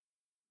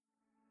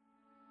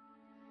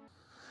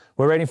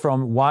We're reading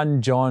from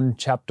 1 John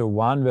chapter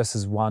 1,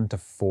 verses 1 to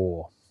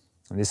 4.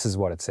 And this is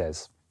what it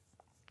says.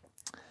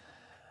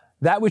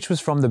 That which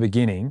was from the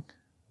beginning,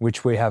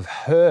 which we have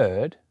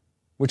heard,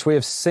 which we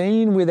have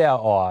seen with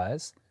our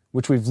eyes,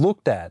 which we've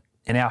looked at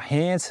and our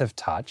hands have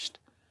touched,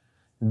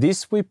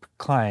 this we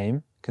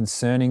proclaim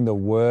concerning the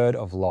word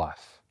of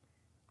life.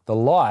 The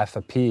life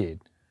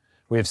appeared.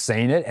 We have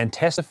seen it and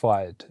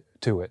testified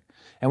to it.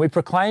 And we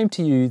proclaim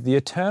to you the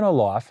eternal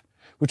life,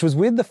 which was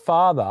with the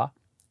Father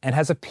and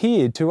has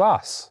appeared to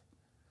us.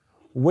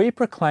 We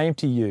proclaim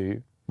to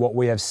you what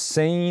we have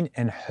seen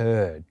and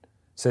heard,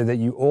 so that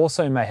you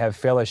also may have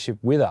fellowship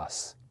with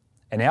us.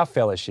 And our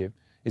fellowship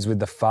is with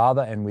the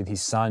Father and with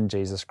His Son,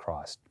 Jesus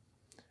Christ.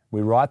 We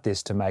write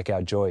this to make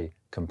our joy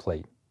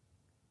complete.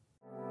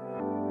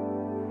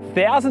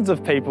 Thousands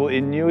of people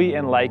in Newey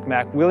and Lake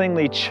Mac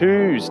willingly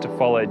choose to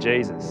follow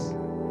Jesus.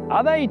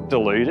 Are they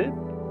deluded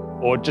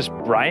or just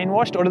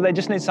brainwashed, or do they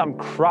just need some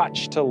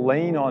crutch to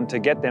lean on to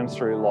get them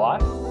through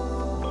life?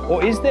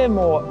 Or is there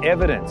more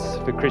evidence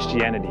for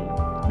Christianity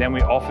than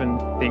we often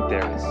think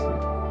there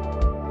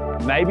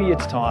is? Maybe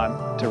it's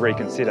time to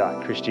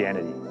reconsider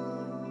Christianity.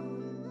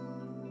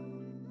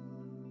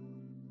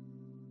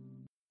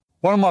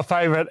 One of my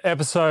favourite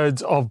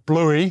episodes of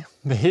Bluey,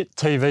 the hit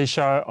TV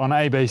show on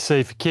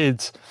ABC for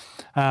kids,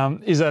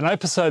 is an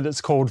episode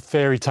that's called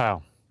Fairy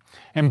Tale.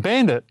 And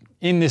Bandit,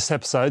 in this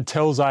episode,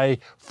 tells a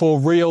for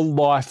real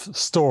life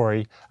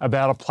story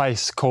about a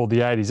place called the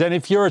 80s. And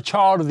if you're a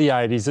child of the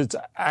 80s, it's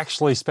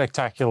actually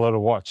spectacular to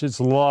watch. It's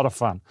a lot of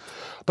fun.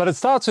 But it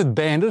starts with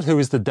Bandit, who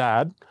is the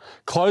dad,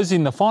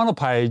 closing the final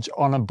page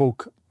on a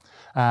book,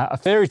 a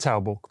fairy tale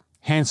book,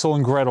 Hansel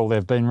and Gretel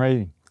they've been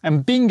reading.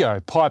 And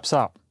Bingo pipes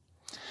up.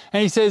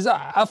 And he says,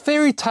 are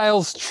fairy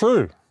tales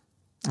true?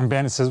 And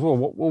Bandit says, well,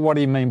 what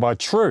do you mean by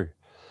true?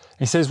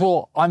 He says,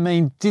 well, I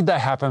mean, did they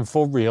happen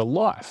for real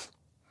life?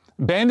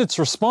 Bandit's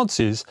response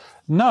is,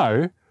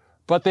 no,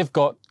 but they've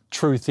got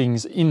true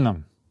things in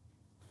them.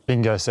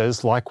 Bingo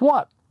says, like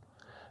what?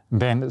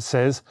 Bandit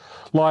says,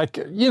 like,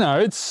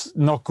 it's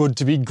not good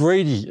to be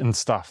greedy and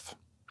stuff.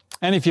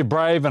 And if you're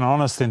brave and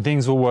honest, then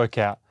things will work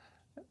out.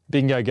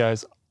 Bingo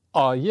goes,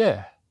 oh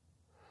yeah.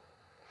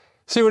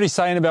 See what he's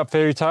saying about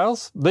fairy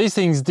tales? These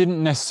things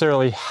didn't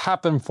necessarily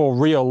happen for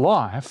real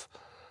life,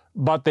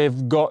 but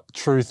they've got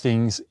true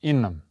things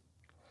in them.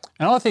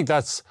 And I think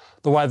that's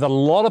the way that a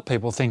lot of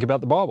people think about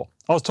the Bible.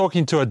 I was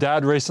talking to a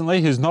dad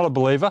recently who's not a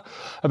believer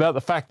about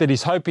the fact that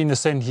he's hoping to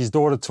send his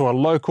daughter to a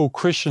local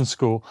Christian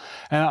school,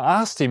 and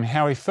I asked him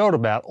how he felt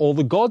about all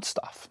the God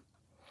stuff.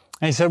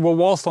 And he said, well,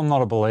 whilst I'm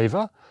not a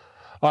believer,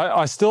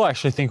 I still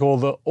actually think all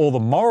the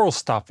moral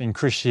stuff in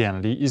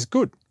Christianity is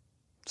good.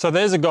 So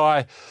there's a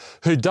guy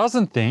who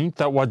doesn't think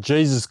that what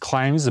Jesus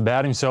claims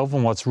about himself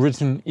and what's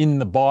written in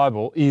the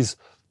Bible is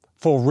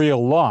for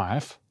real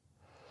life,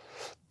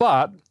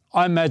 but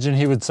I imagine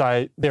he would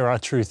say there are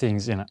true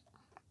things in it.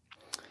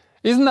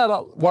 Isn't that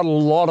what a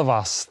lot of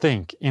us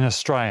think in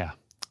Australia?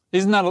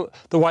 Isn't that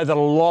the way that a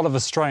lot of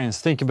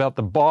Australians think about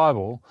the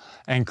Bible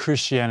and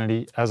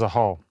Christianity as a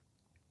whole?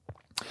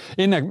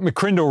 In a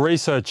McCrindle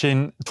research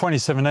in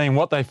 2017,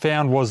 what they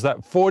found was that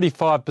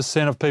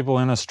 45% of people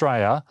in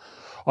Australia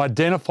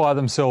identify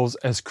themselves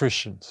as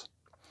Christians.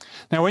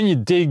 Now, when you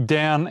dig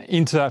down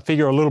into that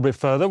figure a little bit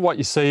further, what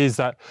you see is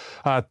that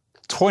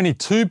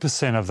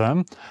 22% of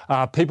them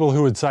are people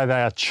who would say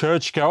they are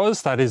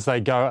churchgoers, that is, they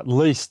go at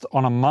least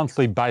on a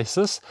monthly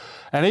basis.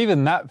 And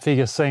even that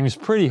figure seems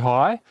pretty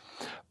high,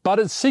 but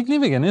it's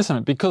significant, isn't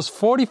it? Because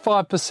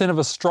 45% of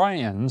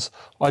Australians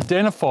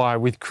identify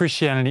with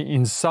Christianity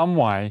in some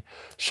way,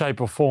 shape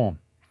or form.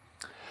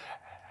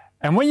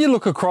 And when you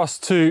look across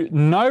to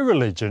no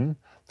religion,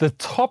 the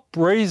top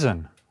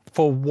reason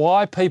for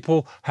why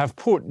people have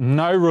put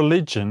no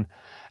religion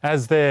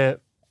as their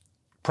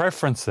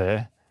preference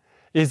there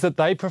is that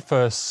they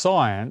prefer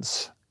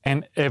science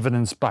and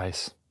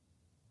evidence-based.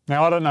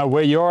 Now, I don't know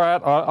where you're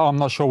at. I'm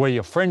not sure where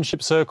your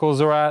friendship circles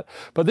are at,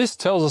 but this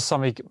tells us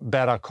something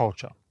about our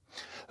culture.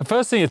 The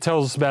first thing it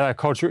tells us about our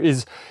culture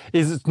is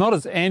it's not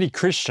as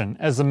anti-Christian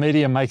as the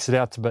media makes it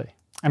out to be.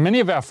 And many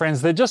of our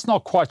friends, they're just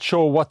not quite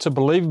sure what to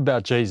believe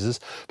about Jesus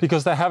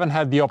because they haven't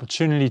had the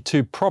opportunity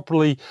to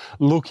properly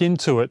look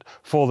into it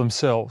for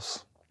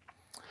themselves.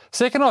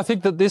 Second, I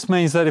think that this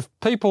means that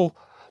people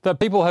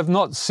have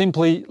not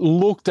simply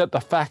looked at the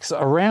facts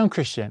around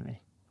Christianity.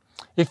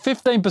 If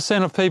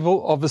 15%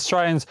 of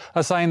Australians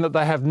are saying that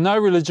they have no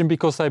religion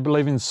because they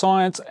believe in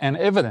science and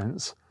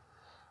evidence,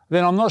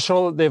 then I'm not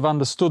sure that they've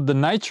understood the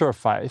nature of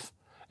faith,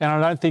 and I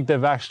don't think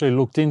they've actually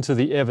looked into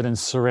the evidence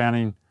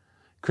surrounding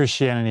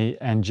Christianity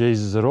and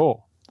Jesus at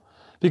all.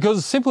 Because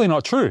it's simply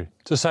not true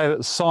to say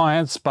that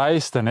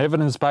science-based and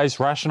evidence-based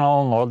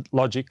rationale and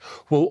logic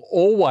will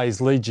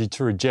always lead you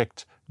to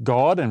reject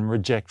God and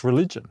reject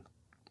religion.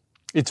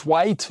 It's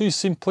way too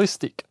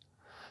simplistic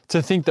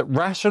to think that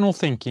rational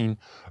thinking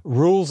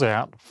rules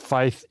out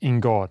faith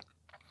in God.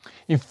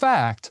 In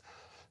fact,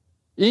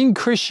 in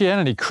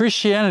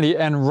Christianity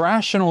and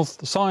rational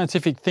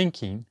scientific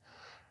thinking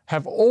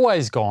have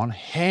always gone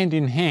hand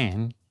in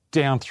hand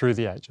down through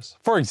the ages.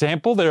 For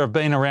example, there have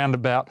been around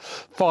about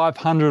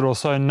 500 or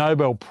so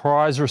Nobel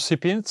Prize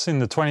recipients in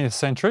the 20th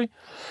century,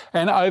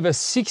 and over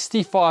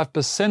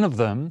 65% of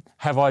them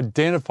have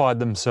identified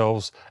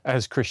themselves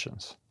as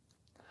Christians.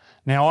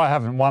 Now, I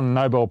haven't won a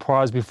Nobel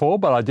Prize before,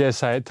 but I dare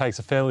say it takes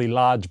a fairly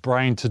large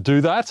brain to do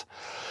that.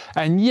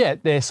 And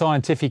yet their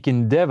scientific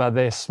endeavour,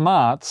 their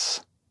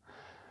smarts,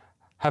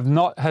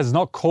 has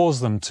not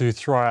caused them to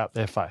throw out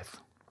their faith.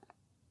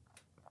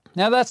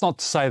 Now, that's not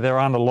to say there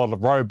aren't a lot of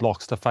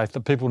roadblocks to faith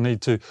that people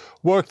need to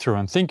work through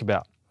and think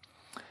about.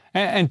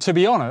 And to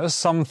be honest,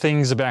 some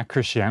things about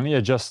Christianity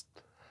are just,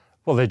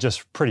 well, they're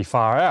just pretty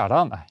far out,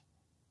 aren't they?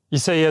 You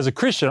see, as a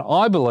Christian,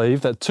 I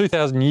believe that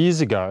 2,000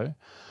 years ago,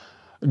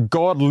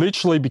 God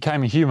literally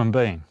became a human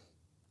being.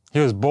 He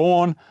was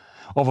born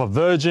of a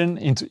virgin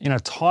in a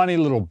tiny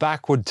little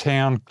backward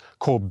town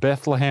called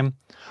Bethlehem.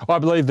 I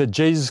believe that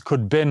Jesus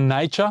could bend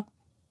nature,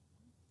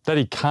 that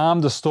he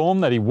calmed a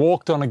storm, that he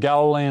walked on a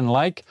Galilean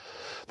lake,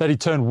 that he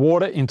turned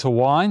water into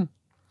wine.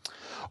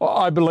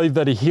 I believe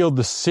that he healed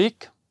the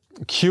sick,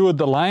 cured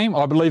the lame.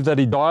 I believe that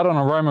he died on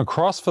a Roman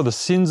cross for the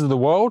sins of the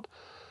world.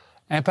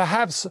 And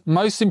perhaps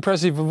most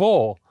impressive of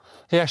all,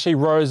 he actually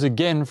rose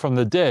again from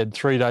the dead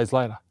 3 days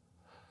later.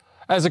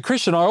 As a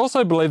Christian, I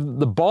also believe that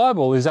the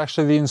Bible is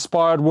actually the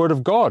inspired word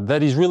of God,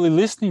 that he's really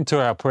listening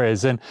to our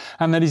prayers and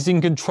that he's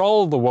in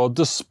control of the world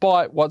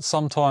despite what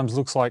sometimes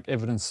looks like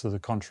evidence to the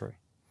contrary.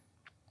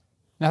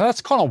 Now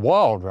that's kind of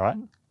wild, right?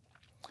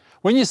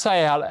 When you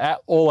say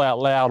all out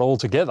loud all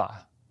together,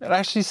 it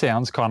actually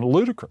sounds kind of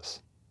ludicrous.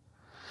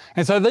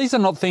 And so these are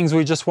not things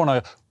we just want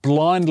to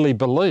blindly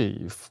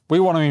believe. We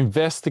want to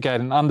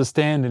investigate and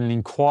understand and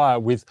inquire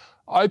with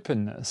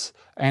openness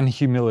and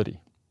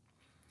humility.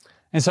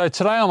 And so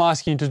today I'm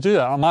asking you to do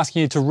that. I'm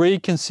asking you to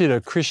reconsider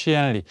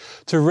Christianity,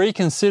 to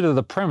reconsider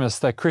the premise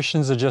that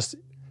Christians are just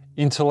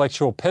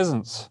intellectual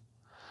peasants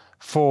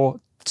for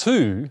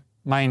two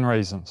main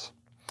reasons.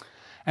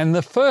 And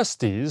the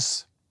first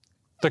is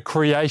the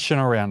creation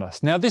around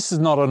us. Now, this is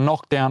not a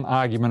knockdown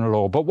argument at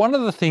all, but one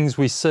of the things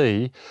we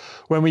see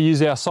when we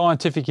use our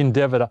scientific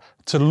endeavour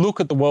to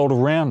look at the world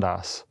around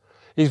us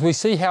is we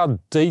see how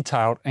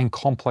detailed and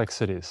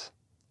complex it is,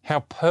 how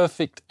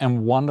perfect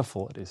and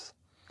wonderful it is.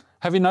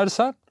 Have you noticed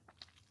that?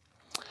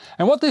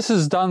 And what this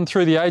has done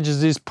through the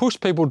ages is push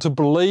people to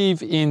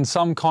believe in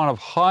some kind of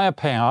higher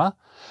power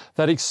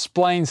that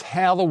explains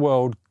how the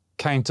world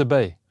came to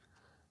be.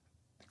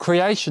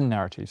 Creation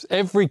narratives.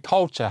 Every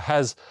culture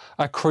has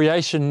a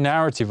creation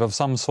narrative of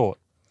some sort.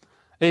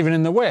 Even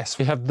in the West,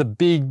 we have the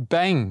Big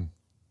Bang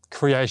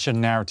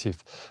creation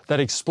narrative that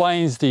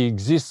explains the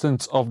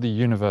existence of the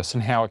universe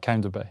and how it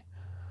came to be.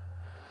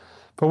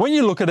 But when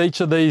you look at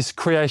each of these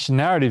creation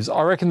narratives,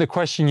 I reckon the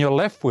question you're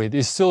left with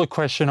is still a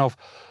question of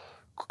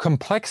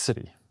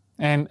complexity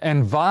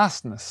and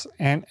vastness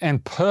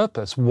and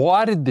purpose.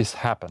 Why did this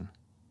happen?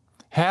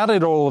 How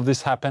did all of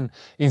this happen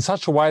in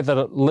such a way that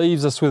it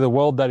leaves us with a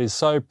world that is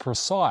so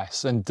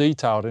precise and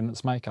detailed in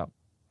its makeup?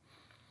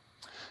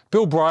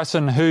 Bill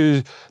Bryson,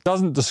 who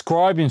doesn't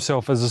describe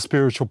himself as a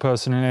spiritual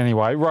person in any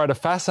way, wrote a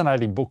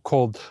fascinating book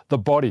called The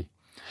Body.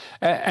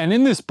 And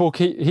in this book,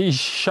 he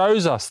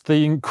shows us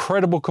the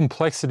incredible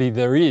complexity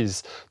there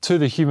is to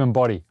the human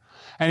body.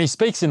 And he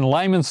speaks in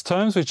layman's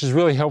terms, which is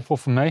really helpful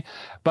for me.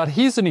 But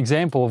here's an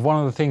example of one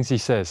of the things he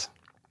says.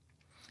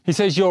 He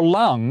says, your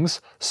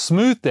lungs,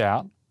 smoothed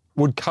out,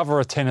 would cover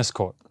a tennis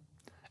court,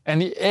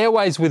 and the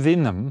airways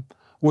within them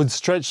would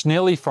stretch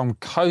nearly from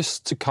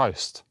coast to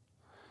coast.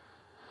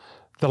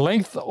 The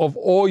length of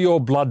all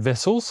your blood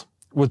vessels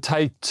would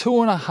take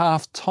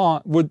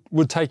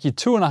would take you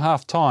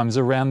 2.5 times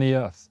around the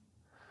earth.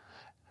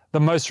 The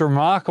most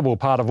remarkable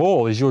part of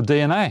all is your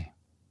DNA.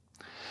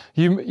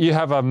 You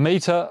have a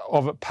meter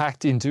of it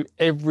packed into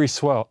every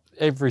cell.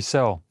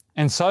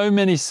 And so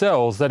many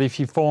cells that if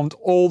you formed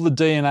all the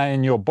DNA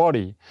in your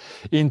body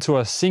into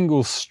a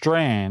single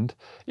strand,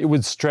 it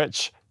would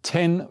stretch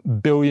 10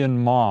 billion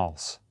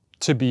miles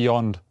to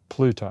beyond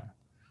Pluto.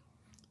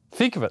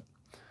 Think of it.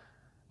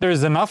 There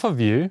is enough of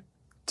you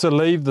to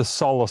leave the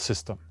solar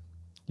system.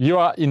 You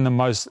are, in the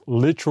most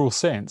literal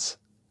sense,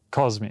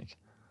 cosmic.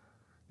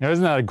 Now,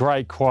 isn't that a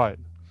great quote?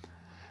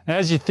 And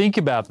as you think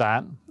about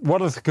that,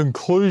 what are the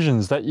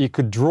conclusions that you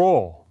could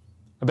draw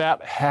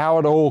about how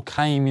it all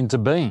came into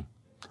being?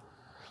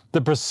 The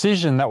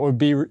precision that would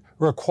be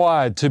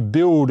required to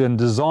build and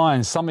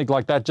design something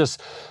like that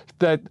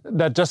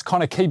that just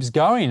kind of keeps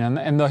going,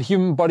 and the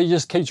human body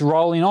just keeps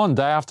rolling on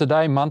day after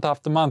day, month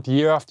after month,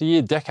 year after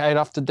year, decade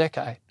after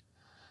decade.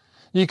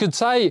 You could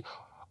say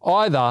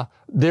either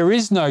there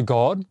is no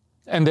God,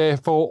 and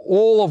therefore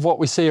all of what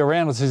we see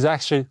around us is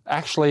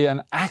actually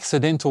an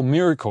accidental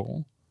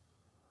miracle,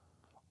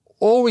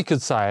 or we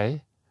could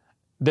say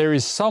there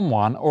is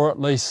someone, or at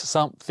least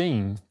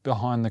something,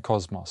 behind the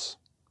cosmos.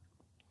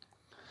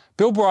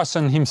 Bill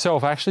Bryson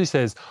himself actually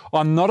says,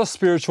 I'm not a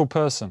spiritual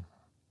person,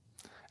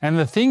 and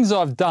the things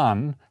I've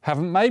done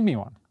haven't made me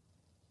one.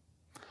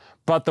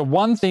 But the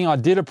one thing I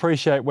did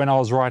appreciate when I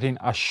was writing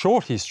a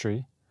short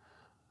history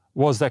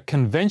was that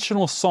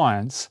conventional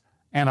science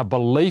and a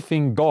belief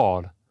in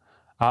God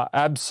are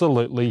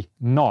absolutely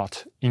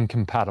not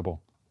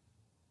incompatible.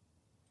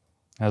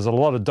 There's a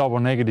lot of double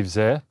negatives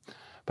there,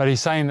 but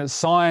he's saying that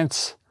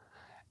science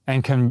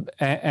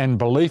and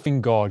belief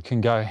in God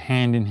can go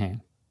hand in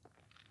hand.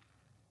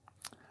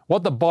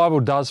 What the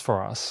Bible does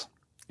for us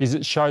is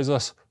it shows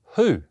us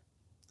who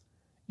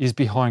is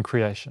behind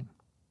creation.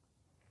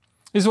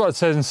 This is what it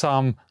says in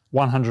Psalm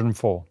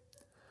 104.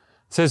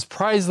 It says,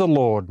 "Praise the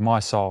Lord, my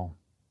soul.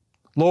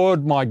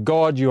 Lord, my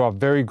God, you are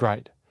very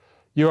great.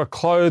 You are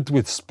clothed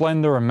with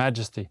splendor and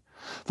majesty.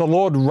 The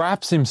Lord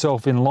wraps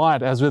himself in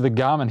light as with a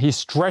garment. He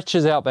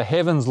stretches out the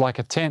heavens like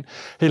a tent.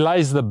 He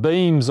lays the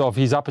beams of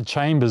his upper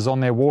chambers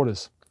on their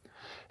waters.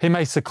 He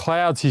makes the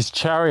clouds his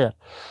chariot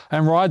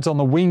and rides on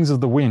the wings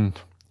of the wind.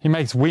 He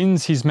makes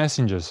winds his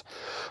messengers,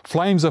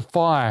 flames of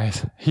fire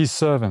his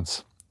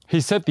servants.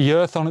 He set the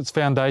earth on its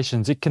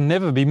foundations. It can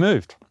never be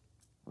moved.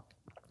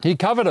 He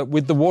covered it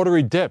with the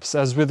watery depths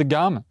as with a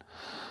garment.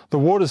 The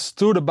waters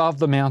stood above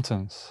the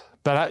mountains,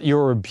 but at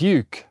your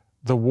rebuke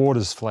the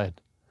waters fled.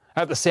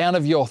 At the sound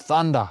of your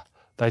thunder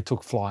they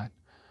took flight.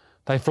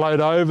 They flowed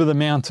over the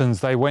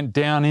mountains. They went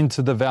down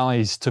into the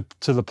valleys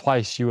to the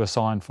place you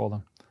assigned for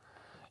them.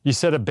 You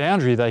set a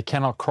boundary they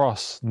cannot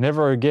cross.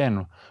 Never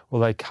again will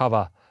they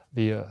cover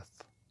the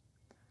earth."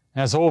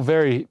 Now, it's all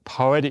very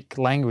poetic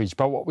language,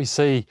 but what we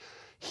see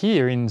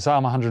here in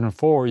Psalm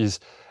 104 is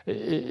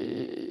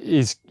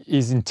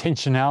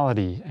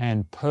intentionality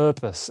and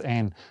purpose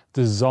and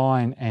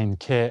design and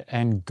care,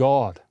 and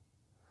God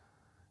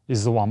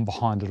is the one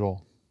behind it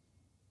all.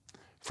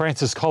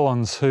 Francis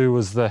Collins, who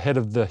was the head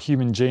of the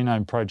Human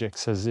Genome Project,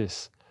 says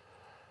this: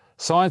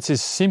 "Science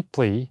is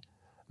simply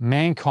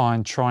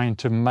mankind trying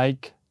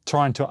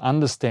to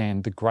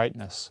understand the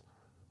greatness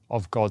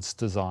of God's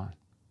design.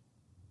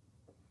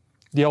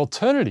 The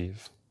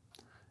alternative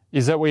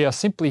is that we are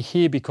simply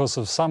here because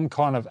of some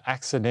kind of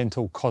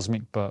accidental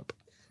cosmic burp.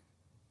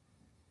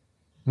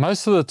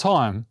 Most of the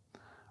time,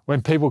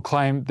 when people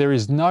claim there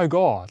is no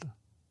God,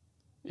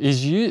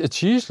 it's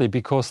usually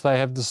because they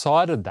have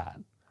decided that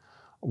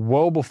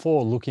well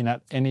before looking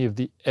at any of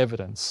the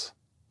evidence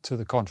to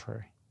the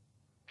contrary.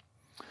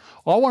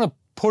 I want to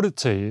put it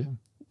to you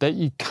that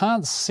you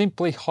can't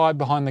simply hide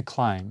behind the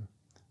claim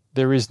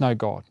there is no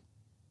God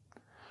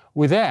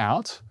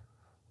without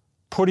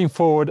putting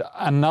forward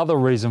another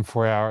reason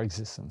for our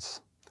existence,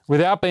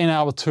 without being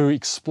able to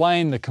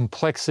explain the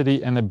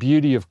complexity and the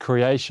beauty of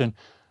creation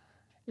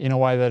in a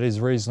way that is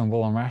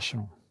reasonable and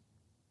rational.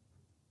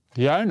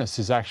 The onus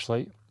is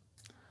actually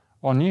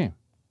on you.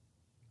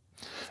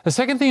 The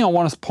second thing I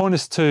want to point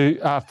us to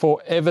for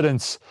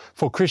evidence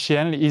for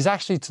Christianity is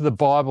actually to the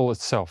Bible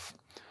itself.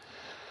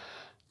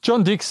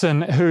 John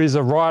Dixon, who is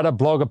a writer,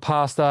 blogger,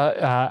 pastor,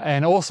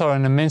 and also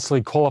an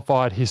immensely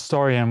qualified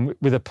historian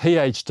with a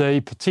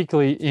PhD,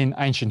 particularly in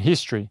ancient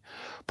history,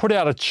 put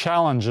out a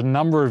challenge a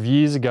number of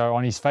years ago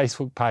on his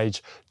Facebook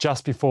page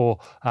just before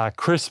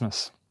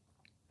Christmas.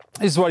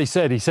 This is what he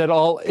said. He said,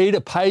 "I'll eat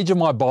a page of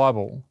my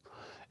Bible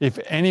if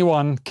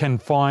anyone can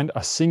find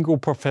a single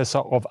professor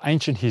of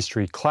ancient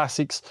history,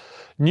 classics,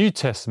 New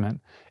Testament,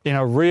 in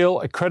a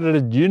real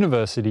accredited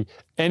university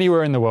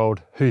anywhere in the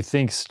world who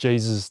thinks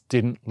Jesus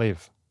didn't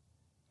live."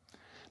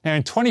 Now,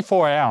 in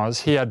 24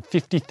 hours, he had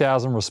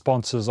 50,000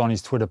 responses on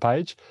his Twitter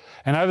page.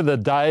 And over the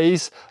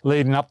days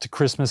leading up to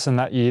Christmas in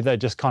that year, they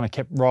just kind of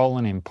kept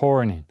rolling in,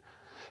 pouring in.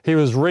 He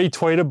was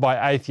retweeted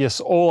by atheists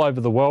all over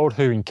the world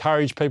who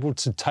encouraged people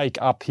to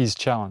take up his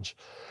challenge.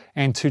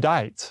 And to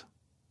date,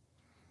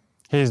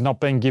 he has not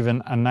been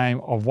given a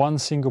name of one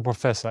single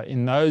professor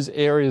in those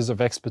areas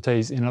of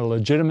expertise in a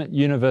legitimate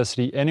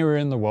university anywhere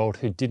in the world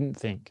who doesn't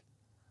think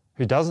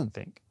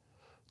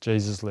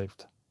Jesus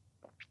lived.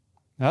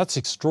 Now that's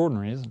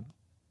extraordinary, isn't it?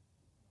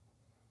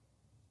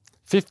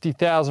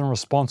 50,000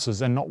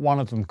 responses and not one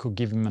of them could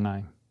give him a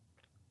name.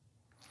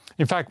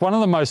 In fact, one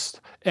of the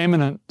most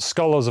eminent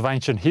scholars of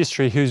ancient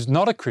history who's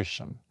not a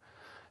Christian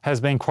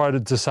has been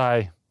quoted to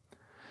say,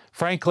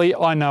 "Frankly,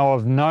 I know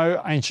of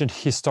no ancient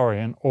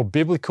historian or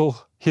biblical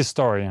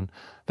historian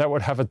that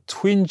would have a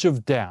twinge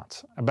of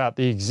doubt about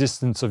the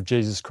existence of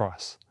Jesus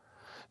Christ.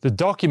 The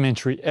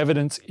documentary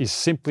evidence is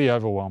simply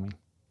overwhelming."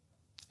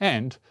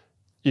 And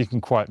you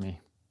can quote me.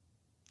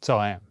 So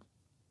I am.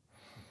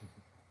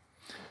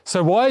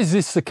 So why is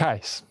this the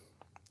case?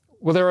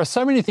 Well, there are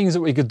so many things that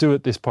we could do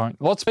at this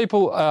point. Lots of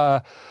people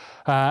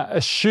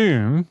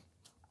assume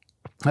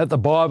that the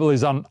Bible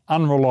is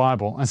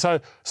unreliable. And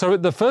so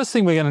the first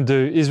thing we're going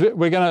to do is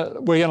we're going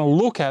to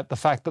look at the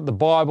fact that the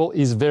Bible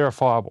is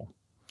verifiable.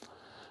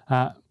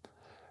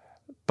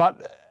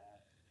 But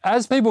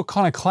as people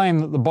kind of claim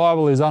that the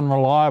Bible is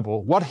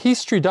unreliable, what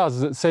history does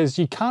is it says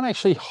you can't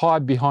actually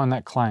hide behind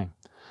that claim.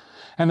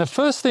 And the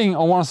first thing I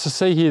want us to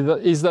see here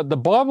is that the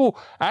Bible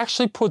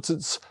actually puts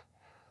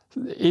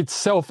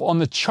itself on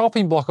the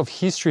chopping block of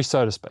history,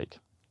 so to speak.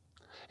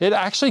 It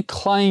actually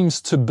claims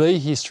to be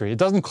history. It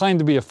doesn't claim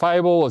to be a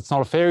fable. It's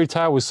not a fairy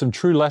tale with some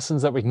true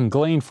lessons that we can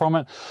glean from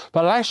it,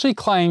 but it actually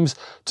claims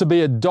to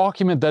be a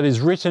document that is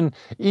written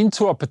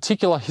into a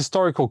particular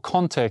historical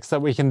context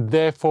that we can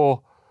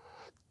therefore,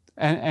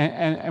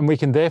 and we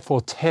can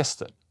therefore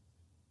test it.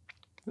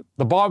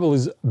 The Bible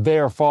is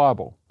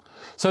verifiable.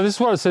 So this is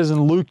what it says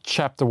in Luke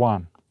chapter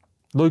 1.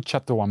 Luke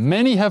chapter 1.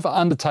 Many have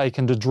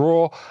undertaken to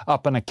draw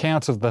up an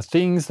account of the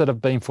things that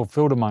have been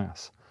fulfilled among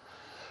us,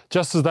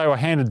 just as they were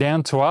handed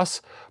down to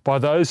us by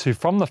those who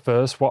from the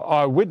first were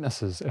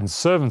eyewitnesses and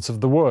servants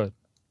of the word.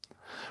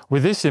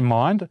 With this in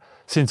mind,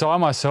 since I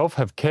myself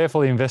have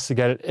carefully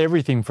investigated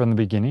everything from the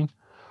beginning,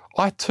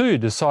 I too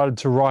decided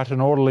to write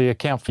an orderly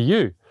account for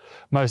you,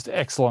 most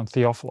excellent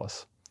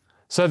Theophilus,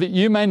 so that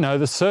you may know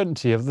the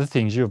certainty of the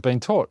things you have been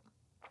taught.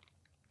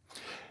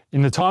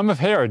 In the time of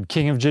Herod,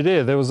 king of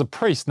Judea, there was a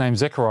priest named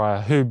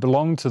Zechariah who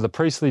belonged to the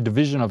priestly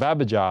division of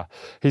Abijah.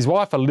 His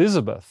wife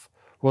Elizabeth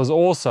was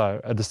also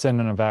a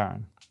descendant of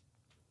Aaron.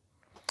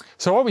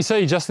 So what we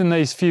see just in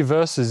these few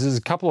verses is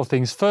a couple of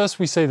things. First,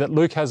 we see that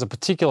Luke has a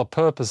particular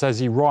purpose as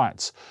he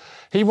writes.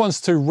 He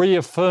wants to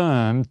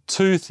reaffirm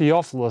to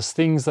Theophilus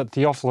things that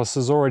Theophilus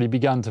has already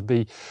begun to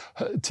be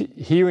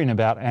hearing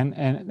about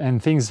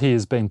and things he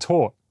has been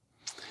taught.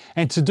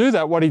 And to do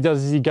that, what he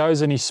does is he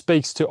goes and he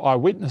speaks to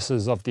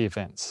eyewitnesses of the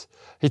events.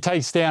 He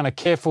takes down a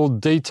careful,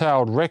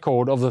 detailed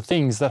record of the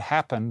things that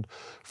happened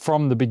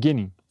from the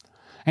beginning.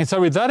 And so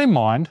with that in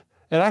mind,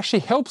 it actually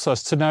helps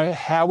us to know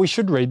how we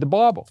should read the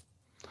Bible.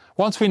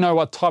 Once we know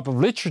what type of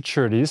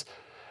literature it is,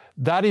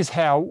 that is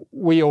how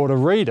we ought to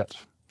read it.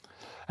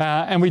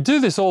 And we do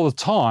this all the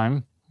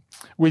time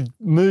with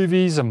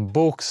movies and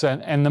books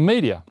and the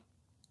media.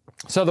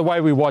 So the way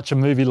we watch a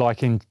movie like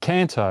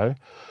Encanto,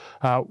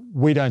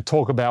 we don't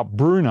talk about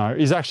Bruno,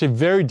 is actually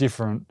very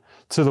different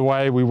to the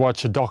way we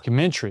watch a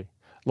documentary,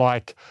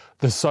 like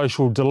The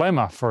Social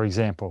Dilemma, for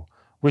example,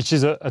 which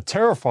is a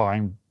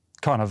terrifying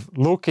kind of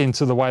look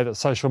into the way that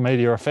social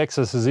media affects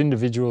us as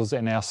individuals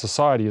and our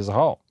society as a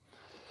whole.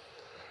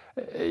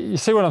 You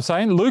see what I'm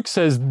saying? Luke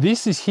says,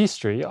 this is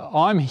history.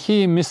 I'm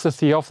here, Mr.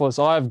 Theophilus.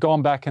 I have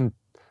gone back and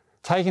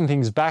taken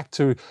things back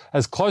to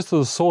as close to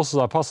the source as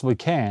I possibly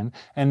can,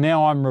 and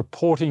now I'm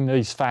reporting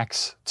these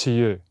facts to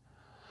you.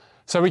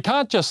 So we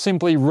can't just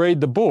simply read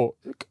the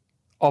book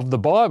of the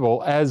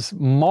Bible as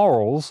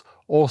morals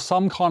or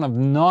some kind of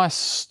nice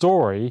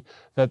story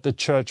that the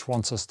church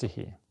wants us to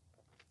hear.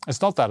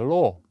 It's not that at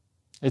all.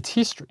 It's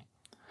history.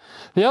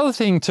 The other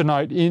thing to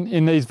note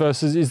in these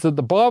verses is that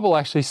the Bible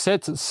actually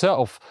sets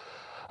itself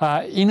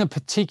in a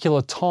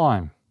particular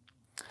time.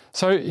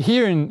 So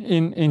here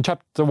in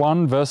chapter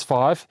 1, verse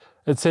 5,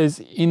 it says,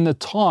 in the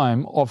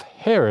time of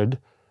Herod,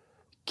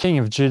 king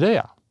of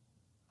Judea.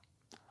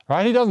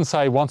 Right? He doesn't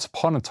say once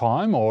upon a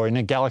time or in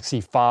a galaxy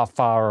far,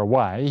 far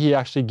away. He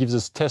actually gives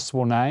us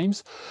testable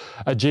names,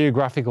 a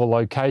geographical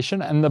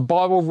location, and the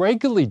Bible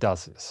regularly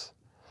does this.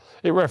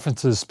 It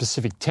references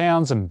specific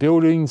towns and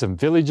buildings and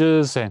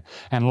villages and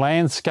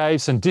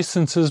landscapes and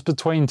distances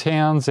between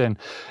towns, and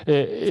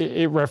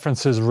it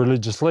references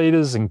religious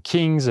leaders and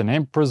kings and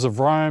emperors of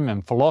Rome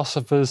and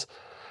philosophers.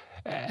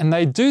 And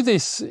they do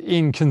this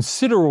in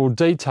considerable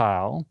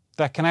detail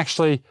that can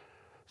actually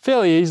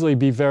fairly easily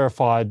be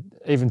verified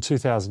even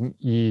 2,000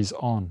 years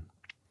on.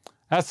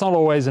 That's not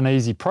always an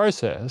easy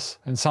process,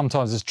 and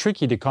sometimes it's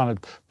tricky to kind of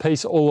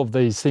piece all of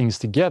these things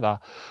together,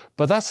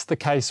 but that's the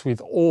case with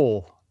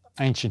all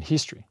ancient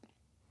history.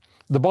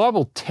 The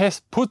Bible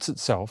puts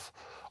itself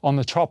on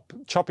the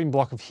chopping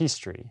block of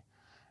history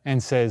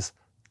and says,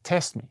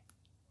 test me.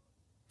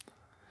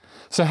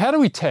 So how do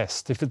we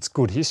test if it's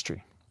good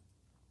history?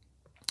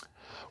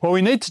 Well,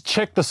 we need to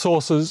check the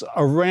sources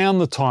around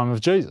the time of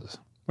Jesus.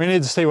 We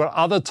need to see what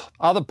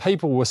other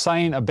people were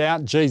saying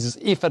about Jesus,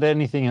 if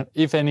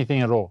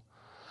anything at all.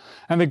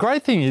 And the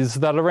great thing is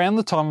that around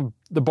the time of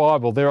the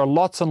Bible, there are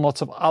lots and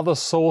lots of other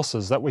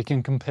sources that we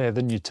can compare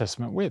the New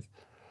Testament with.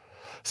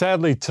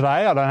 Sadly,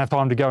 today, I don't have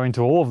time to go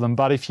into all of them,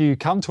 but if you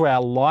come to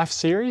our Life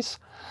series,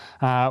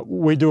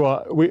 we do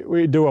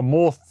a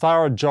more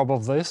thorough job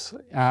of this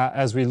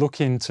as we look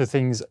into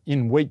things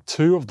in week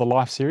 2 of the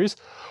Life series.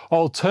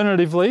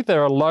 Alternatively,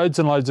 there are loads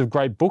and loads of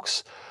great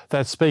books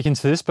that speak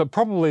into this, but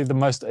probably the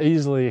most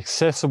easily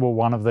accessible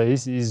one of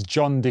these is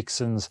John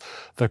Dixon's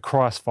The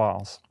Christ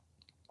Files.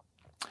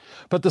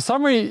 But the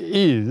summary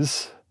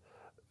is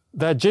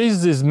that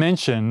Jesus is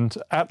mentioned,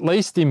 at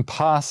least in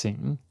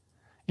passing,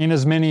 in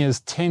as many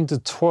as 10 to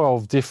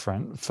 12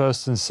 different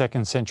 1st and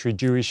 2nd century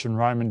Jewish and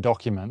Roman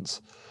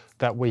documents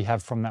that we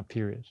have from that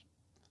period.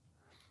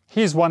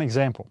 Here's one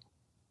example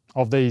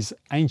of these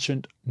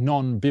ancient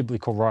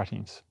non-biblical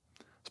writings.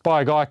 It's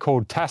by a guy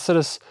called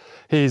Tacitus.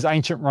 He is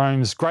ancient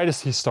Rome's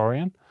greatest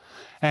historian,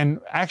 and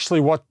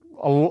actually what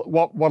a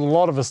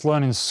lot of us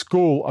learn in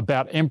school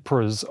about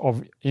emperors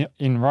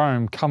in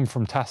Rome come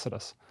from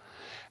Tacitus.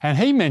 And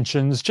he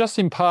mentions, just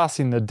in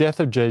passing, the death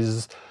of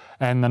Jesus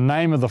and the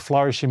name of the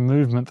flourishing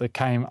movement that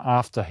came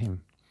after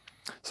him.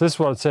 So this is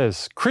what it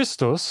says.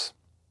 Christus,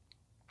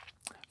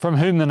 from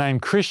whom the name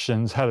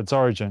Christians had its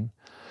origin,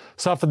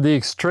 suffered the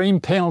extreme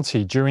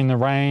penalty during the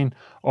reign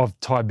of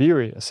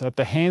Tiberius at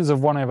the hands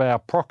of one of our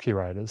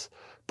procurators,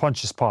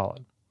 Pontius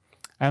Pilate.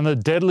 And the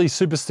deadly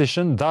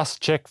superstition, thus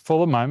checked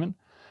for the moment,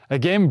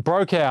 again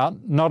broke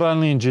out not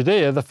only in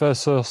Judea, the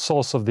first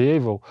source of the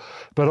evil,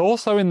 but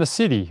also in the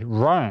city,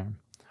 Rome,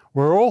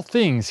 where all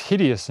things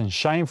hideous and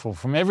shameful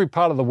from every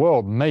part of the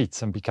world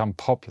meets and become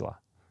popular.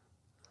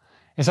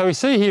 And so we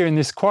see here in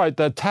this quote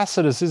that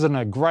Tacitus isn't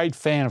a great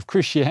fan of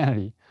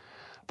Christianity,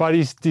 but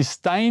his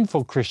disdain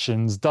for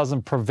Christians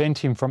doesn't prevent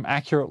him from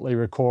accurately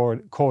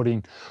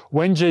recording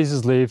when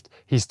Jesus lived,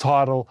 his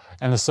title,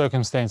 and the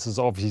circumstances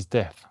of his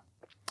death.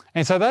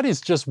 And so that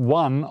is just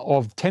one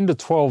of 10 to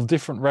 12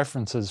 different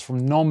references from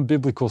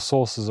non-biblical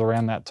sources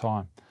around that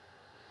time.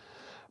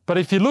 But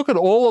if you look at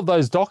all of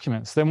those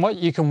documents, then what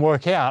you can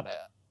work out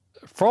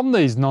from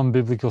these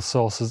non-biblical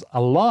sources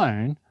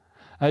alone,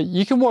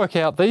 you can work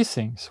out these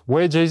things: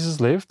 where Jesus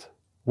lived,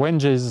 when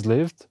Jesus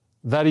lived,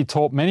 that he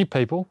taught many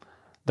people,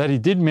 that he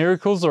did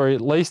miracles, or at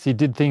least he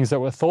did things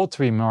that were thought to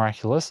be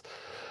miraculous,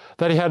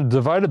 that he had a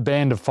devoted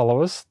band of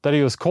followers, that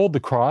he was called the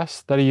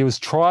Christ, that he was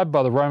tried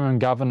by the Roman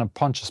governor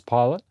Pontius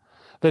Pilate,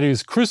 that he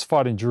was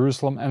crucified in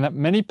Jerusalem, and that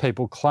many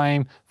people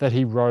claim that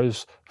he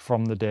rose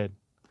from the dead.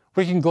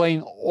 We can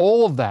glean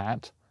all of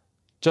that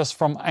just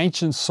from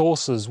ancient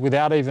sources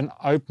without even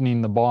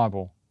opening the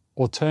Bible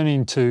or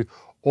turning to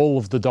all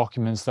of the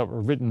documents that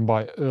were written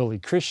by early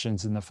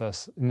Christians in the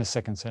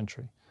 2nd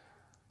century.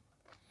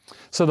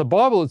 So the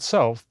Bible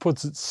itself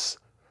puts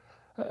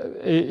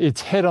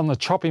its head on the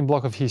chopping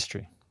block of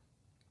history.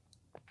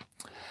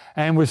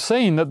 And we've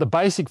seen that the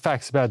basic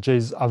facts about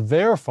Jesus are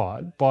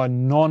verified by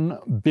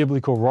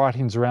non-biblical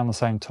writings around the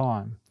same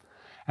time.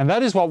 And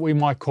that is what we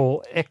might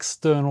call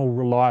external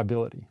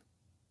reliability.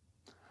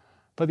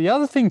 But the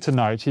other thing to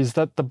note is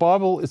that the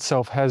Bible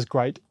itself has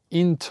great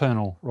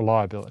internal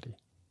reliability.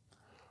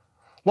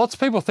 Lots of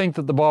people think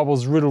that the Bible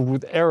is riddled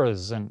with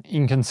errors and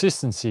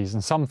inconsistencies,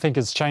 and some think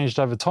it's changed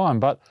over time,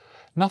 but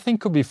nothing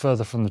could be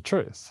further from the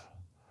truth.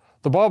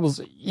 The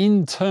Bible's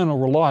internal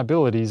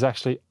reliability is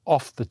actually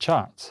off the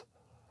charts.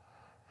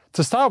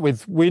 To start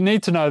with, we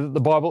need to know that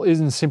the Bible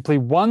isn't simply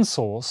one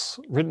source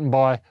written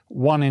by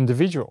one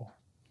individual.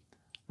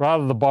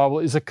 Rather, the Bible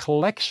is a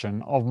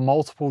collection of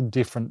multiple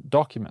different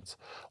documents: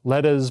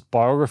 letters,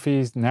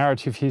 biographies,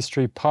 narrative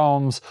history,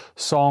 poems,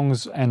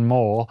 songs, and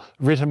more,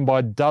 written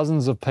by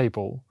dozens of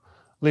people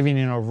living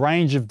in a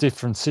range of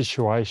different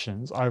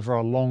situations over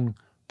a long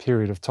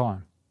period of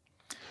time.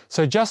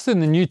 So just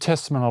in the New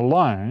Testament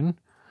alone,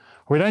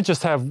 we don't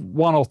just have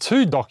one or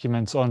two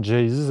documents on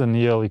Jesus and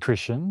the early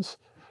Christians,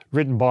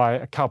 written by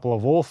a couple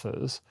of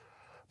authors,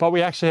 but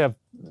we actually have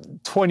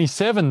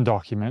 27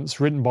 documents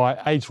written by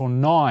 8 or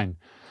 9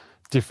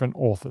 different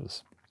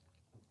authors.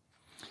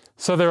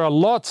 So there are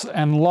lots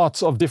and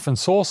lots of different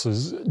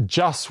sources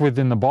just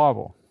within the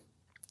Bible.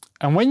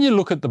 And when you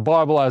look at the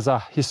Bible as a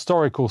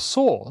historical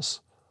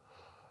source,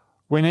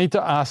 we need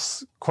to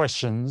ask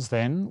questions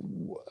then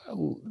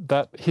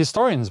that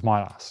historians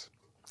might ask.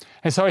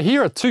 And so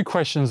here are 2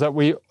 questions that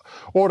we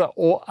ought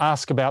to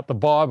ask about the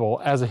Bible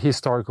as a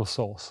historical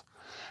source.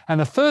 And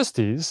the first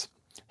is,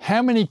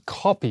 how many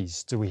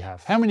copies do we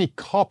have? How many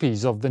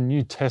copies of the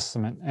New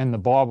Testament and the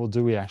Bible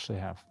do we actually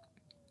have?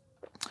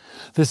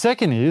 The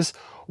second is,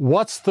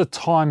 what's the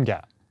time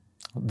gap?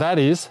 That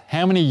is,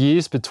 how many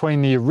years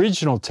between the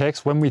original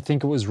text, when we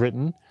think it was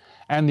written,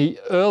 and the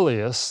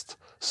earliest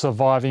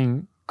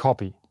surviving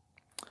copy?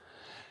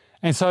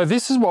 And so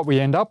this is what we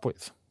end up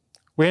with.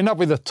 We end up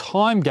with a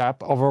time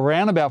gap of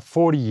around about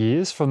 40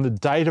 years from the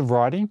date of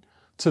writing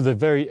to the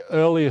very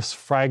earliest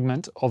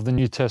fragment of the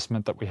New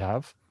Testament that we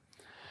have.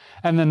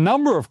 And the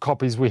number of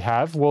copies we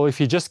have, well, if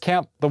you just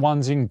count the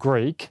ones in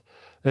Greek,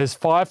 there's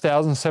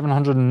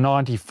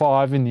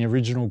 5,795 in the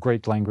original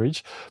Greek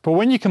language. But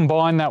when you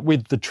combine that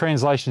with the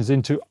translations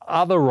into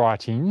other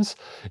writings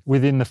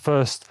within the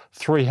first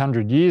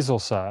 300 years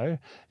or so,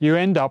 you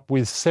end up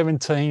with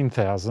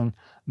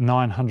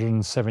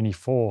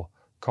 17,974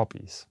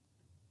 copies.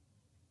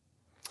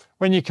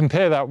 When you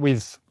compare that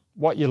with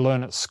what you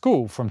learn at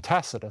school from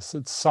Tacitus,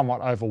 it's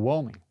somewhat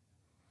overwhelming.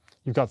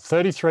 You've got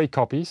 33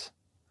 copies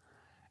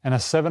and a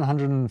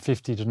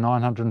 750 to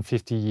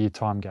 950 year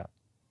time gap.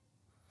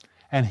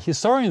 And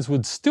historians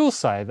would still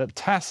say that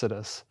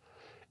Tacitus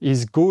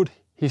is good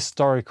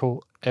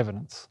historical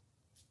evidence.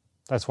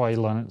 That's why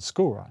you learn it at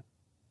school, right?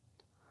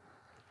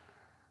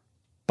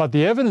 But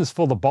the evidence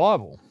for the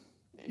Bible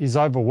is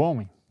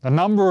overwhelming. The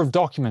number of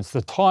documents,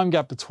 the time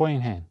gap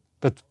between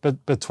the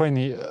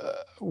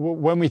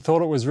when we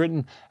thought it was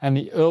written and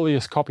the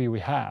earliest copy we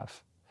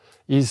have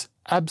is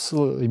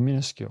absolutely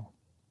minuscule.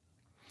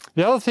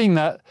 The other thing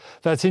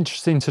that's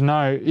interesting to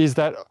know is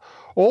that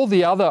all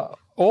the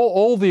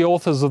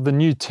authors of the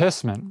New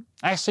Testament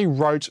actually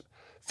wrote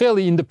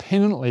fairly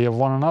independently of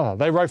one another.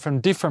 They wrote from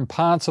different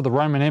parts of the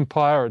Roman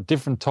Empire at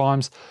different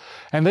times,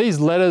 and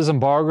these letters and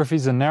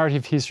biographies and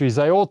narrative histories,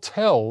 they all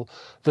tell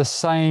the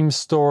same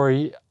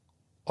story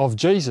of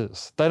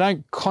Jesus. They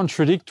don't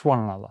contradict one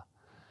another.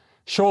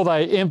 Sure,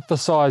 they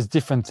emphasize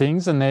different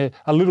things and they're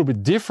a little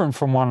bit different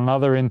from one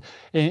another in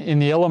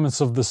the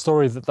elements of the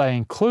story that they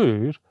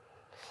include.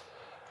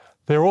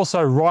 They're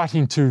also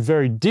writing to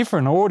very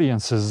different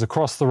audiences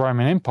across the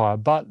Roman Empire,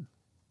 but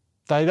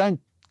they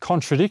don't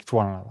contradict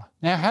one another.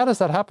 Now, how does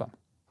that happen?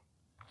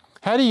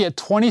 How do you get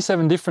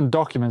 27 different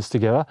documents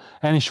together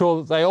and ensure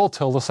that they all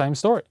tell the same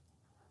story?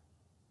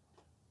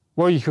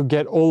 Well, you could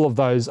get all of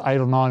those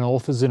 8 or 9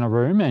 authors in a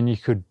room and you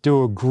could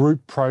do a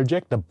group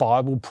project, a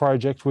Bible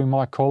project we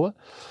might call it.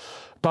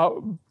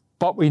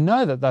 But we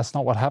know that that's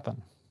not what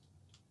happened.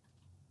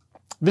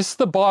 This is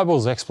the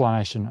Bible's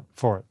explanation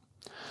for it.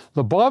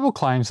 The Bible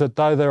claims that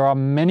though there are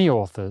many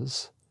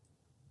authors,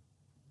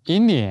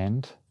 in the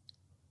end,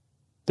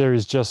 there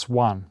is just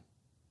one.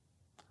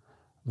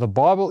 The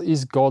Bible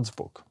is God's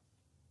book.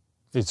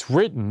 It's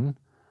written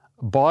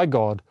by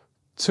God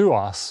to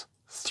us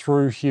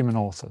through human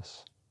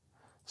authors.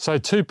 So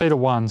 2 Peter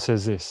 1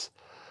 says this,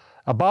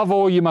 "Above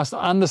all, you must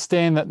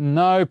understand that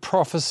no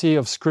prophecy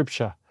of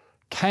Scripture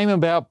came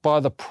about by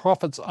the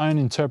prophet's own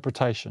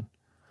interpretation.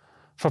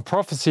 For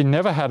prophecy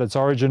never had its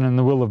origin in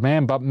the will of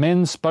man, but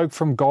men spoke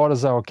from God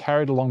as they were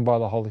carried along by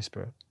the Holy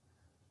Spirit."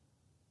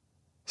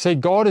 See,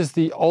 God is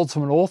the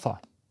ultimate author.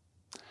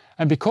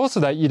 And because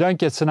of that, you don't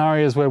get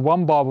scenarios where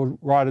one Bible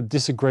writer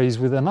disagrees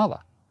with another.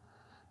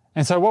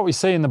 And so what we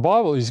see in the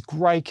Bible is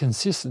great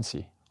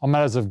consistency on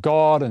matters of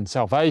God and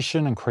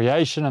salvation and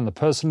creation and the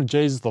person of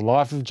Jesus, the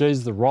life of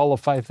Jesus, the role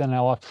of faith in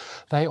our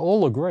life. They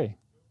all agree.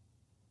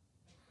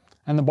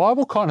 And the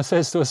Bible kind of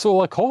says to us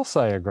all, of course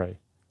they agree.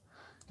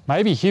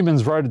 Maybe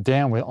humans wrote it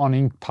down on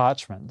ink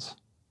parchments.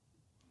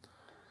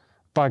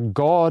 But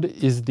God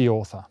is the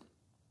author,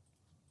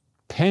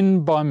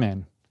 penned by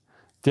men,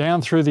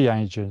 down through the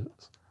ages,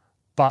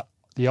 but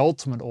the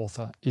ultimate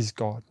author is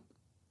God.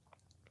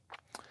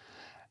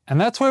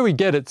 And that's where we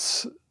get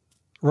its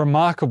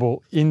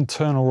remarkable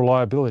internal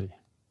reliability.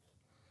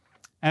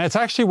 And it's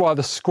actually why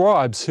the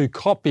scribes who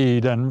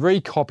copied and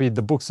recopied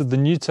the books of the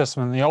New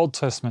Testament and the Old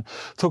Testament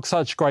took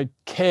such great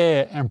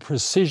care and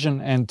precision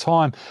and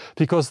time,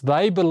 because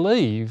they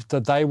believed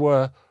that they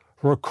were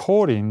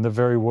recording the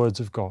very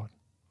words of God.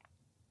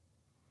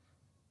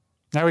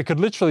 Now, we could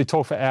literally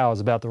talk for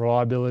hours about the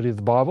reliability of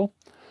the Bible.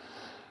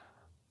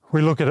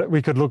 We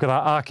could look at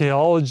our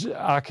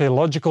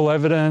archaeological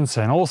evidence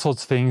and all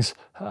sorts of things.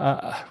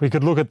 We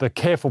could look at the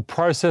careful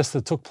process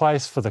that took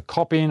place for the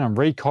copying and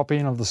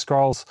recopying of the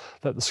scrolls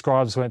that the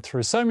scribes went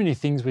through. So many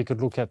things we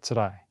could look at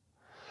today.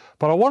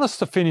 But I want us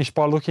to finish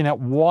by looking at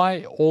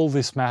why all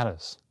this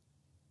matters.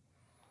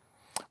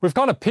 We've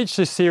kind of pitched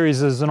this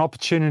series as an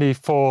opportunity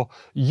for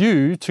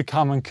you to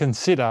come and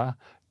consider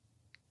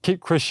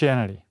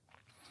Christianity.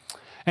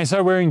 And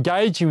so we're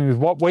engaging with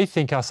what we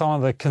think are some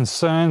of the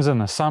concerns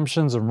and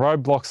assumptions and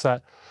roadblocks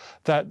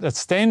that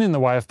stand in the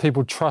way of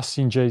people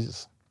trusting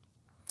Jesus.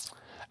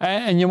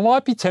 And you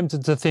might be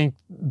tempted to think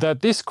that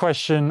this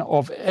question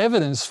of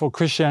evidence for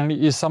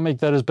Christianity is something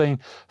that has been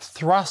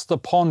thrust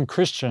upon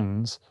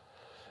Christians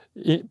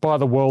by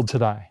the world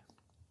today.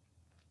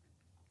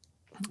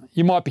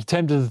 You might be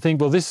tempted to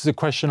think, well, this is a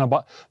question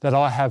that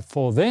I have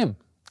for them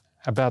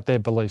about their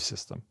belief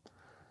system.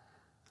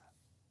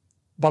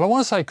 But I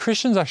want to say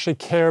Christians actually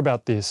care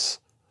about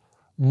this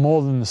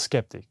more than the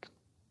skeptic.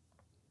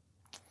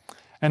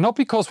 And not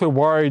because we're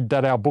worried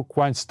that our book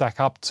won't stack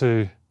up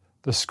to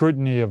the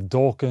scrutiny of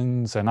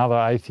Dawkins and other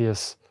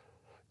atheists.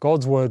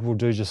 God's word will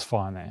do just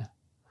fine there.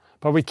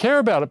 But we care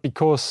about it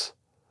because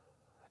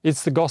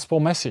it's the gospel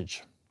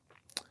message.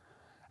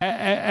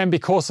 And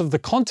because of the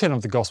content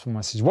of the gospel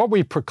message. What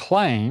we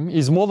proclaim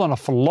is more than a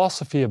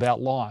philosophy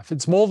about life.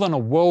 It's more than a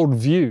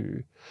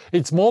worldview.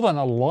 It's more than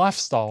a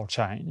lifestyle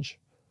change.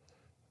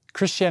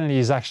 Christianity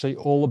is actually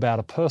all about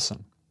a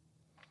person.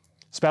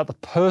 It's about the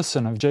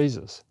person of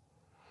Jesus.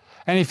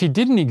 And if he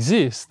didn't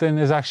exist, then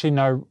there's actually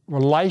no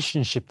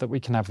relationship that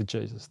we can have with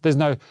Jesus. There's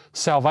no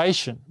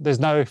salvation. There's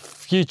no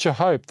future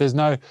hope. There's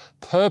no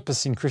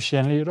purpose in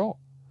Christianity at all.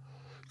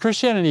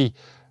 Christianity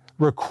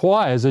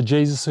requires a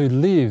Jesus who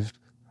lived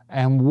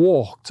and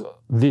walked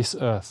this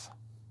earth.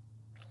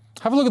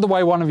 Have a look at the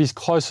way one of his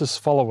closest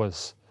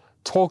followers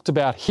talked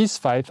about his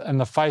faith and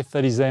the faith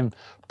that he's then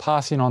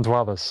passing on to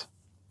others.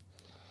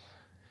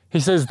 He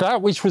says,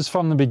 "That which was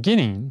from the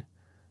beginning,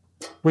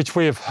 which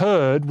we have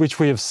heard, which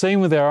we have seen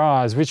with our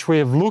eyes, which we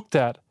have looked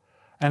at,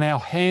 and our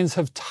hands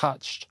have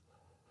touched,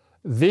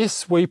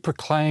 this we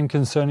proclaim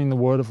concerning the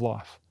word of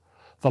life.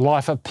 The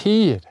life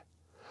appeared.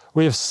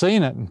 We have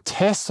seen it and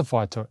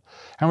testified to it,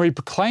 and we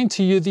proclaim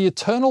to you the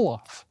eternal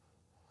life,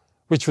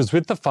 which was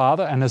with the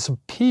Father and has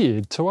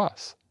appeared to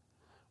us.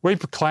 We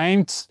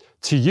proclaim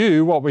to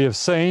you what we have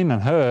seen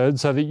and heard,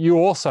 so that you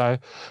also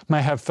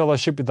may have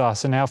fellowship with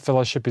us, and our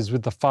fellowship is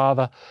with the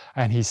Father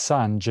and his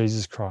Son,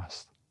 Jesus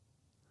Christ."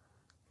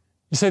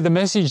 You see, the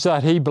message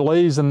that he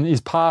believes and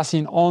is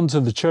passing on to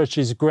the church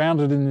is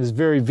grounded in this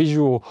very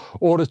visual,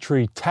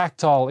 auditory,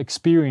 tactile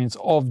experience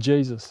of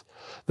Jesus.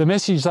 The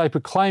message they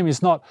proclaim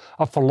is not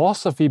a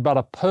philosophy, but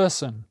a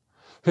person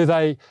who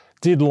they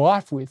did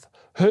life with,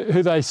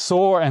 who they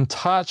saw and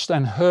touched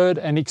and heard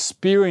and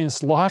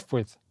experienced life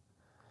with.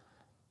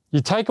 You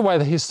take away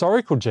the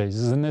historical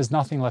Jesus and there's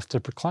nothing left to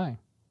proclaim.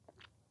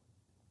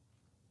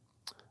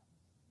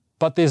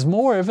 But there's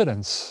more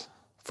evidence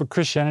for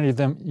Christianity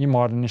than you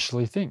might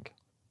initially think.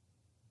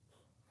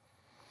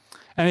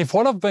 And if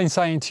what I've been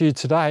saying to you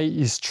today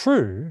is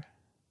true,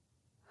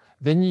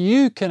 then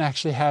you can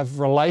actually have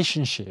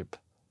relationship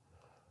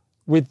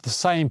with the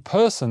same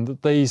person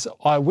that these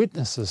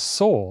eyewitnesses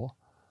saw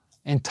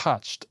and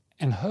touched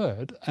and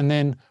heard and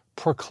then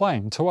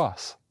proclaimed to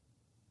us.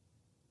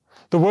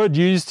 The word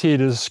used here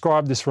to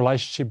describe this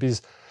relationship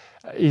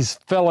is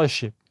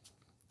fellowship.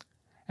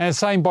 And it's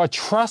saying by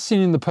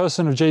trusting in the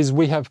person of Jesus,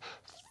 we have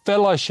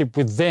fellowship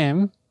with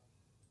them,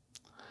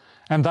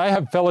 and they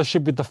have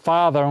fellowship with the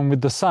Father and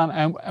with the Son,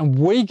 and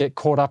we get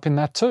caught up in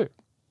that too.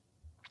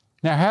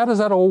 Now, how does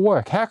that all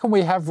work? How can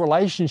we have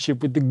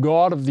relationship with the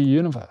God of the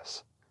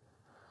universe?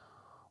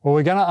 Well,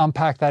 we're going to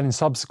unpack that in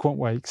subsequent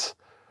weeks,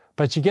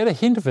 but you get a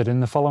hint of it in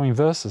the following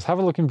verses. Have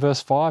a look in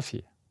verse 5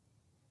 here.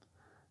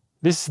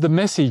 This is the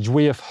message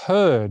we have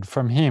heard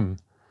from him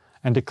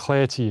and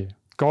declare to you.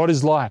 God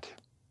is light.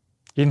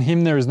 In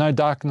him there is no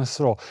darkness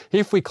at all.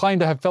 If we claim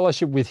to have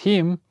fellowship with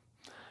him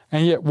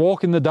and yet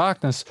walk in the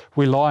darkness,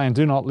 we lie and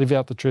do not live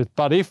out the truth.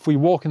 But if we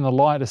walk in the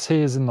light as he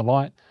is in the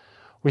light,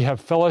 we have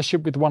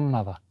fellowship with one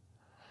another.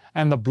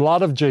 And the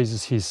blood of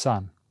Jesus, his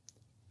Son,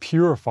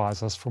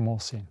 purifies us from all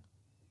sin.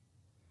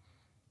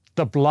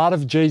 The blood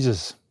of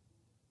Jesus,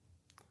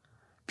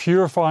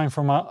 purifying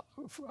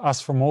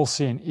us from all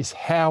sin, is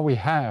how we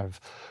have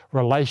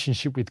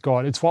relationship with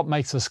God. It's what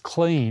makes us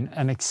clean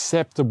and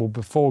acceptable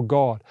before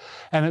God.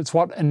 And it's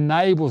what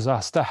enables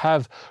us to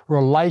have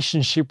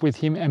relationship with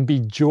him and be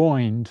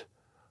joined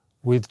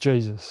with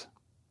Jesus.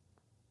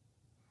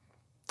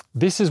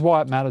 This is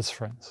why it matters,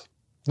 friends.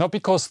 Not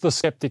because the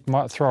skeptic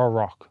might throw a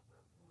rock,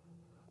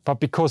 but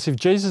because if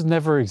Jesus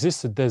never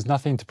existed, there's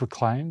nothing to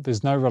proclaim,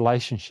 there's no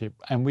relationship,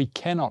 and we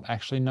cannot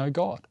actually know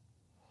God.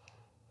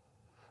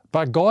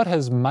 But God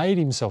has made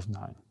himself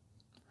known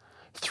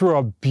through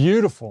a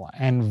beautiful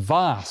and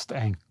vast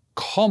and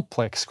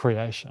complex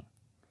creation.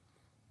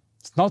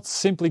 It's not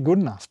simply good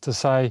enough to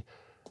say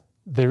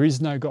there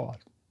is no God.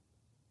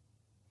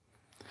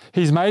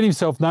 He's made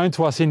himself known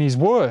to us in his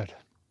word.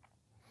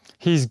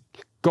 His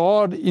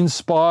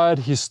God-inspired,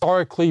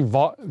 historically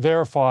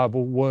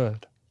verifiable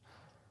word.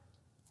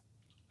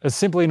 It's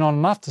simply not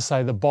enough to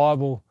say the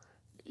Bible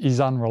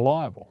is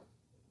unreliable.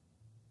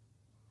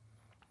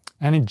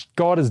 And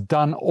God has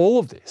done all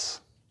of this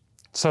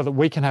so that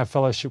we can have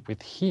fellowship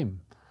with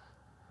him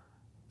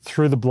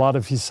through the blood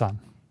of his Son.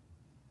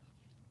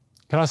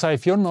 Can I say,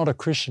 if you're not a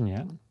Christian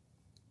yet,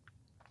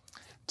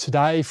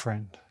 today,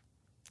 friend,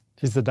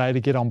 is the day to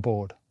get on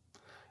board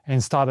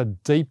and start a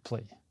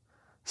deeply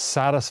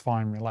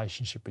satisfying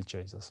relationship with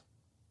Jesus.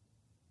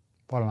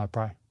 Why don't I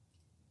pray?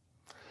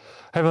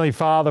 Heavenly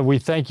Father, we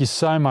thank you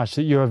so much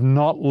that you have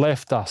not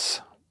left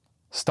us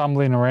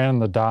stumbling around in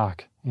the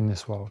dark in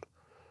this world.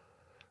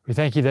 We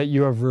thank you that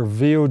you have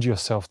revealed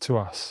yourself to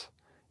us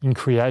in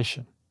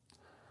creation,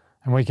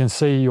 and we can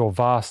see your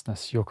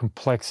vastness, your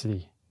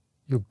complexity,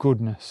 your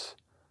goodness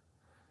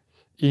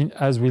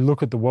as we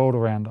look at the world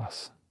around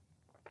us.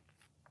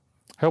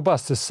 Help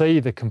us to see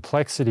the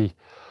complexity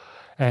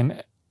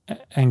and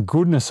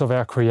goodness of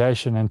our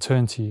creation and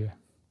turn to you.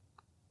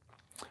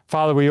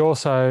 Father, we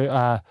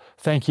also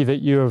thank you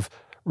that you have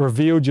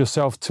revealed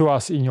yourself to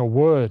us in your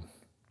word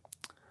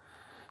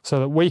so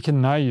that we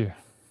can know you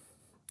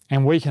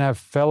and we can have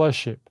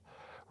fellowship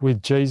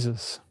with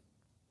Jesus,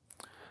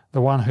 the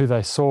one who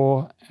they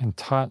saw and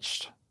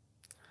touched,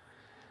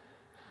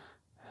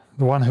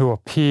 the one who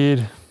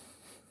appeared.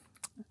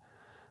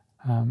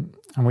 And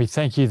we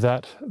thank you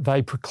that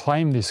they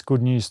proclaim this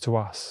good news to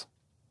us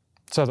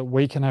so that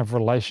we can have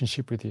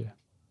relationship with you.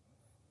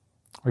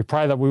 We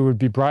pray that we would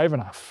be brave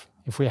enough,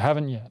 if we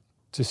haven't yet,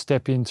 to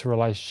step into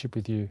relationship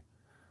with you.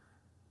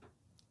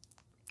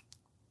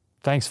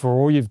 Thanks for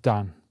all you've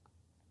done.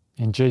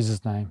 In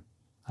Jesus' name,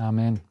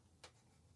 amen.